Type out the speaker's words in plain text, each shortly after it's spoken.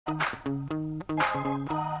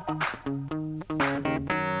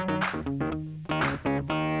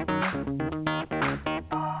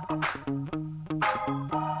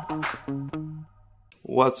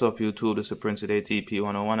What's up YouTube, this is Prince today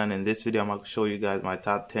TP101, and in this video I'm going to show you guys my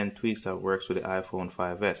top 10 tweaks that works with the iPhone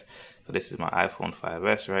 5S. So this is my iPhone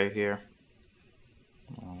 5S right here.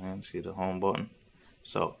 And see the home button.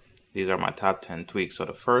 So these are my top 10 tweaks. So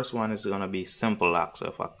the first one is going to be Simplock. So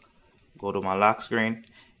if I go to my lock screen,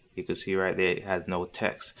 you can see right there it has no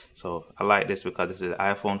text. So I like this because this is the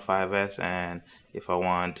iPhone 5S, and if I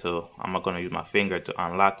want to, I'm not going to use my finger to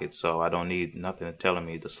unlock it, so I don't need nothing telling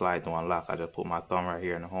me to slide to unlock. I just put my thumb right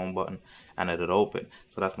here in the home button and it'll open.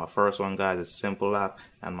 So that's my first one, guys, it's Simplock.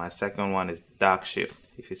 And my second one is DockShift.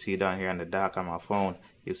 If you see down here on the dock on my phone,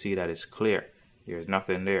 you'll see that it's clear. There's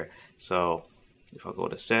nothing there. So if I go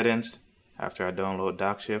to settings, after I download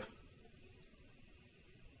DockShift,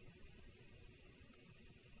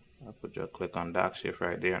 I could just click on DockShift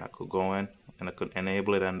right there, and I could go in and I could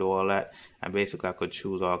enable it and do all that, and basically I could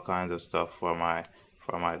choose all kinds of stuff for my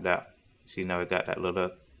dock. See, now we got that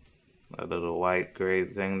little white gray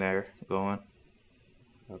thing there going.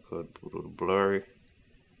 I could do the blurry,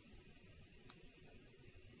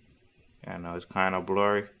 and now it's kind of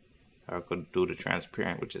blurry. I could do the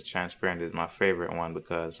transparent, which is transparent is my favorite one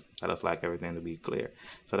because I just like everything to be clear.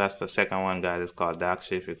 So that's the second one, guys. It's called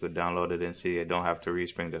DockShift. You could download it and see it. Don't have to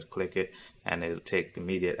respring, just click it and it'll take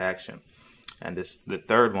immediate action. And the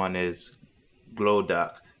third one is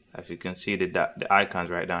GlowDock. As you can see, the icons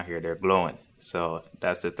right down here, they're glowing. So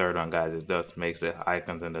that's the third one, guys. It just makes the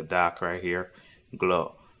icons in the dock right here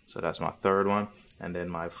glow. So that's my third one. And then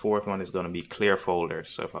my fourth one is going to be ClearFolders.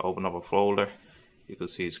 So if I open up a folder, you can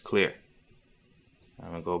see it's clear.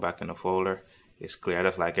 I'm gonna go back in the folder. It's clear. I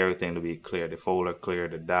just like everything to be clear. The folder clear,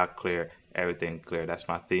 the dock clear, everything clear. That's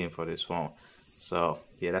my theme for this phone. So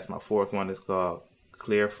yeah, that's my fourth one. It's called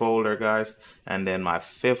ClearFolder, guys. And then my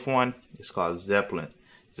fifth one is called Zeppelin.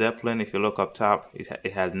 Zeppelin, if you look up top,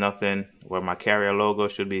 it has nothing where my carrier logo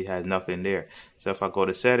should be. It has nothing there. So if I go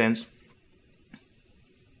to settings,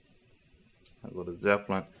 I go to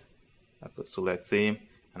Zeppelin, I could select theme,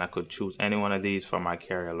 and I could choose any one of these for my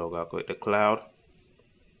carrier logo. I could the cloud,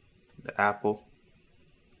 the Apple,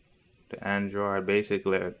 the Android,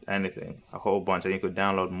 basically anything, a whole bunch, and you could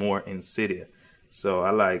download more in Cydia. So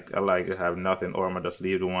I like to have nothing, or I'm gonna just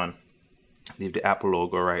leave the Apple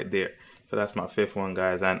logo right there. So that's my fifth one,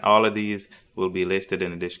 guys, and all of these will be listed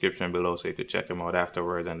in the description below, so you could check them out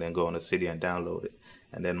afterwards and then go into Cydia and download it.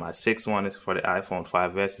 And then my sixth one is for the iPhone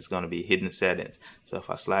 5S. It's gonna be hidden settings. So if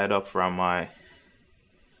I slide up from my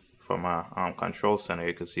control center,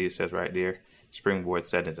 you can see it says right there springboard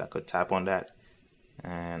settings. I could tap on that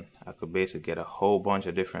and I could basically get a whole bunch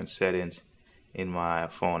of different settings in my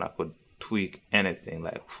phone. I could tweak anything,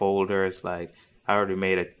 like folders. Like I already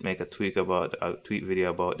make a tweak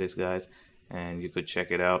video about this, guys, and you could check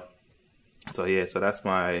it out. So yeah, so that's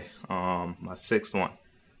my my sixth one.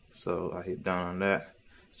 So I hit done on that.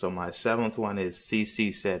 So my seventh one is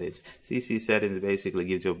CCSettings. CCSettings basically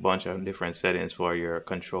gives you a bunch of different settings for your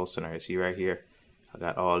control center. You see right here, I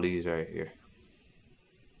got all these right here.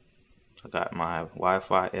 I got my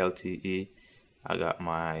Wi-Fi LTE, I got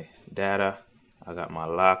my data, I got my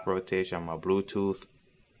lock rotation, my Bluetooth,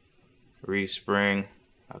 respring.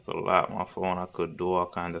 I could lock my phone, I could do all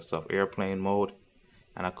kinds of stuff, airplane mode,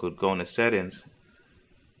 and I could go into settings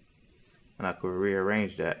and I could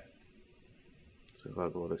rearrange that. So if I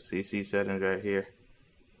go to CC settings right here,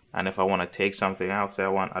 and if I want to take something out, say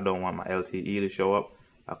I don't want my LTE to show up,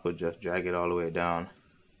 I could just drag it all the way down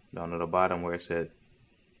to the bottom where it said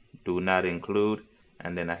do not include,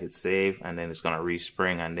 and then I hit save, and then it's gonna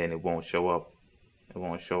respring, and then it won't show up. It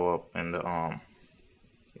won't show up in the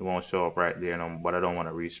it won't show up right there. But I don't want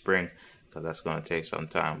to respring because that's gonna take some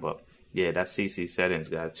time. But yeah, that's CC settings,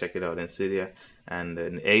 guys. Check it out in Cydia. And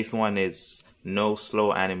the eighth one is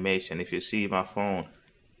NoSlowAnimations. If you see my phone,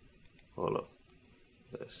 hold up,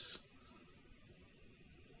 this.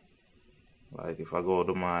 Like if I go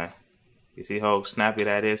to you see how snappy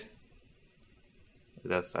that is?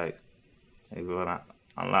 That's like, maybe when I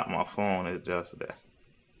unlock my phone, it's just that.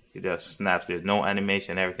 It just snaps. There's no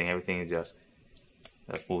animation, everything is just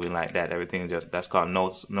moving like that. Everything that's called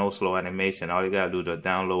no slow animation. All you gotta do is just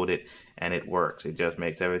download it and it works. It just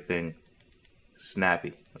makes everything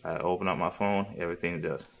snappy. I open up my phone, everything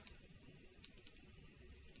just,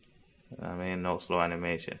 no slow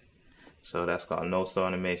animation. So that's called no slow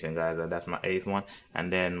animation, guys. That's my eighth one.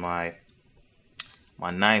 And then my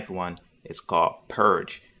ninth one is called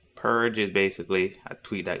Purge. Purge is basically a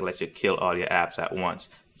tweak that lets you kill all your apps at once.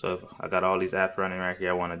 So if I got all these apps running right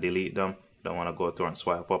here, I want to delete them. Don't want to go through and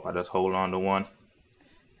swipe up. I just hold on to one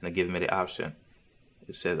and it gives me the option.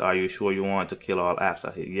 It says, are you sure you want to kill all apps?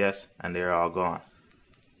 I hit yes, and they're all gone.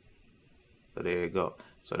 So there you go.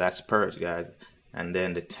 So that's Purge, guys. And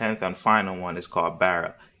then the 10th and final one is called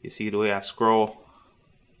barrel. You see the way I scroll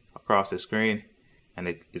across the screen, and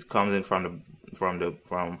it comes in from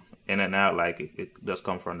in and out, like it does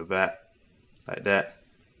come from the back like that.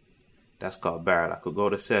 That's called barrel. I could go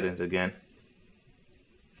to settings again,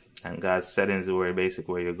 and guys, settings is where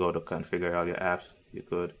you go to configure all your apps. You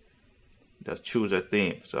could just choose a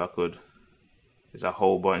theme. So I could, there's a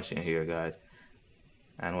whole bunch in here, guys.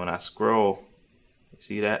 And when I scroll, you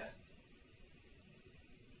see that?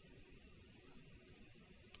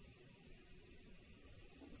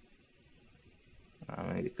 I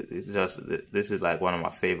mean, it's just, this is like one of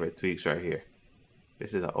my favorite tweaks right here.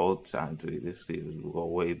 This is an old time tweak. This will go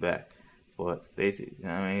way back. But basically,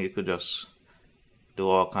 I mean, you could just do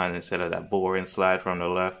all kinds instead of that boring slide from the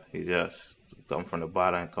left. You just come from the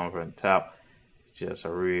bottom and come from the top. It's just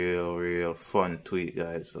a real fun tweak,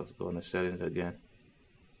 guys. So let's go into settings again.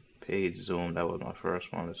 Page zoom, that was my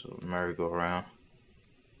first one. This was merry-go-round.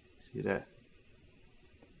 See that?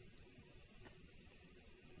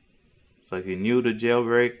 So if you're new to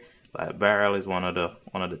jailbreak, like barrel is one of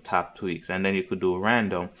the top tweaks. And then you could do a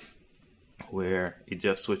random where it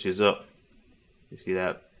just switches up. You see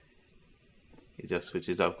that? It just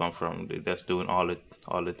switches up, come from that's doing all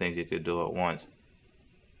the things you could do at once.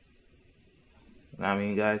 I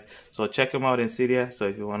mean, guys, so check them out in Cydia. So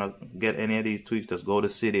if you want to get any of these tweaks, just go to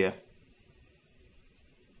Cydia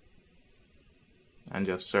and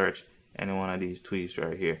just search any one of these tweaks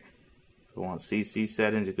right here. If you want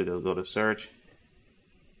CCSettings, you could just go to search.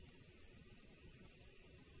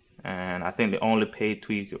 And I think the only paid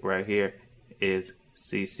tweak right here is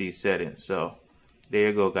CCSettings. So there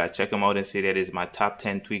you go, guys. Check them out and see that is my top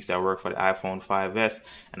 10 tweaks that work for the iPhone 5S.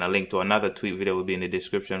 And a link to another tweak video will be in the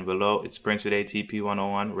description below. It's Prince with ATP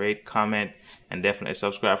 101. Rate, comment, and definitely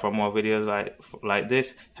subscribe for more videos like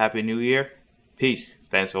this. Happy New Year. Peace.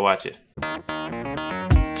 Thanks for watching.